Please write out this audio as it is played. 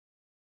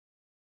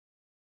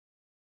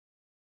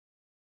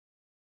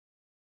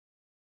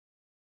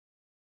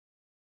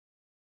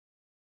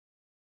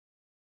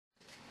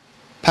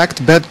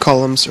packed bed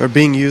columns are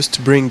being used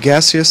to bring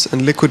gaseous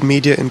and liquid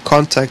media in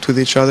contact with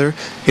each other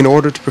in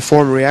order to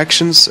perform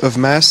reactions of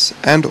mass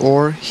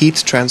and/or heat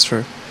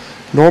transfer.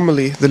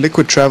 Normally, the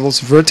liquid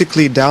travels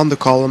vertically down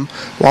the column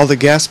while the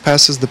gas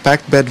passes the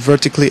packed bed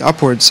vertically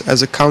upwards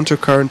as a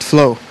countercurrent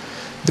flow.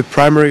 The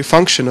primary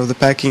function of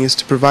the packing is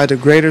to provide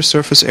a greater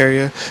surface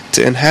area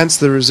to enhance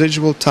the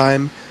residual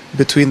time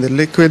between the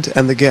liquid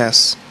and the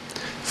gas.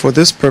 For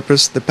this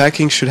purpose, the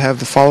packing should have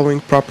the following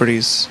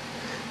properties: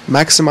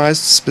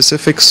 maximized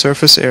specific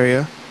surface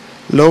area,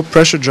 low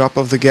pressure drop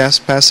of the gas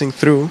passing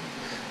through,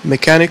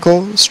 mechanical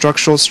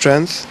structural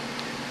strength,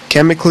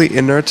 chemically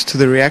inert to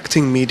the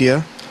reacting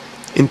media,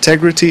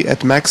 integrity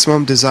at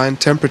maximum design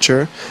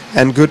temperature,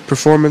 and good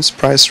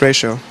performance-price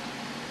ratio.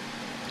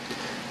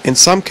 In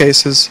some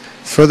cases,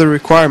 further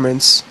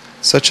requirements,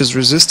 such as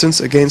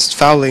resistance against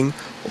fouling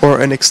or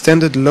an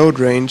extended load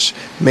range,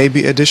 may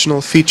be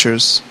additional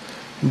features.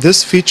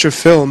 This feature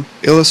film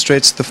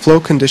illustrates the flow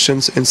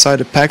conditions inside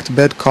a packed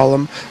bed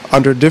column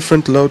under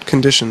different load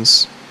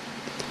conditions.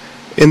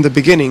 In the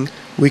beginning,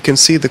 we can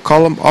see the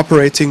column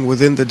operating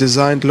within the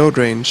designed load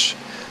range.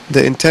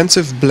 The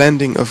intensive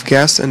blending of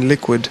gas and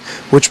liquid,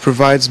 which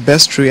provides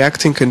best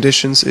reacting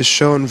conditions, is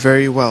shown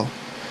very well.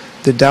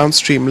 The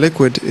downstream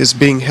liquid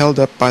is being held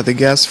up by the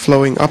gas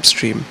flowing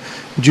upstream.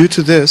 Due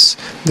to this,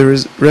 the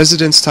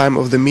residence time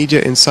of the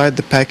media inside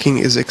the packing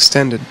is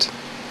extended.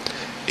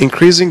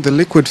 Increasing the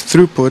liquid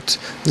throughput,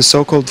 the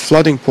so-called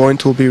flooding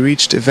point will be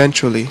reached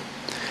eventually.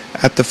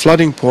 At the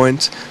flooding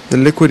point,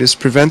 the liquid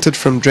is prevented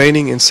from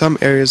draining in some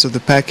areas of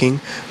the packing,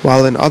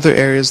 while in other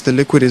areas the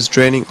liquid is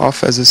draining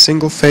off as a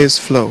single-phase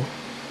flow.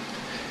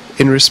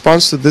 In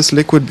response to this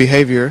liquid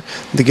behavior,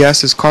 the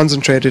gas is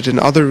concentrated in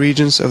other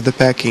regions of the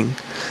packing.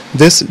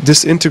 This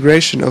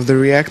disintegration of the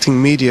reacting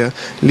media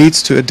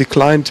leads to a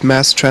declined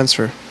mass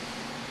transfer.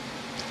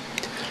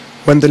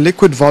 When the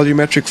liquid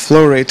volumetric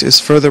flow rate is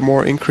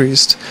furthermore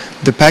increased,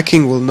 the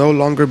packing will no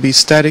longer be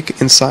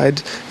static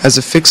inside as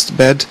a fixed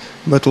bed,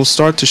 but will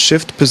start to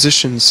shift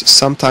positions,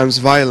 sometimes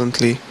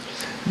violently.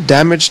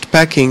 Damaged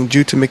packing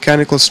due to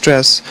mechanical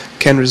stress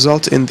can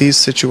result in these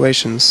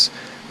situations.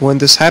 When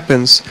this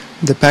happens,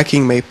 the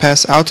packing may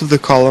pass out of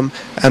the column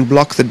and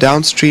block the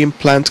downstream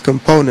plant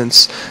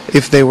components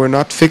if they were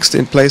not fixed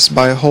in place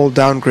by a hole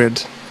down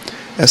grid.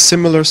 A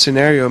similar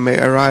scenario may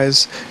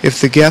arise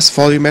if the gas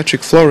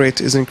volumetric flow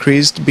rate is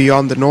increased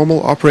beyond the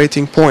normal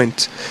operating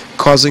point,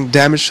 causing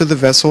damage to the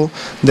vessel,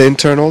 the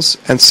internals,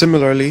 and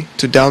similarly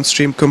to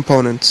downstream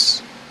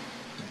components.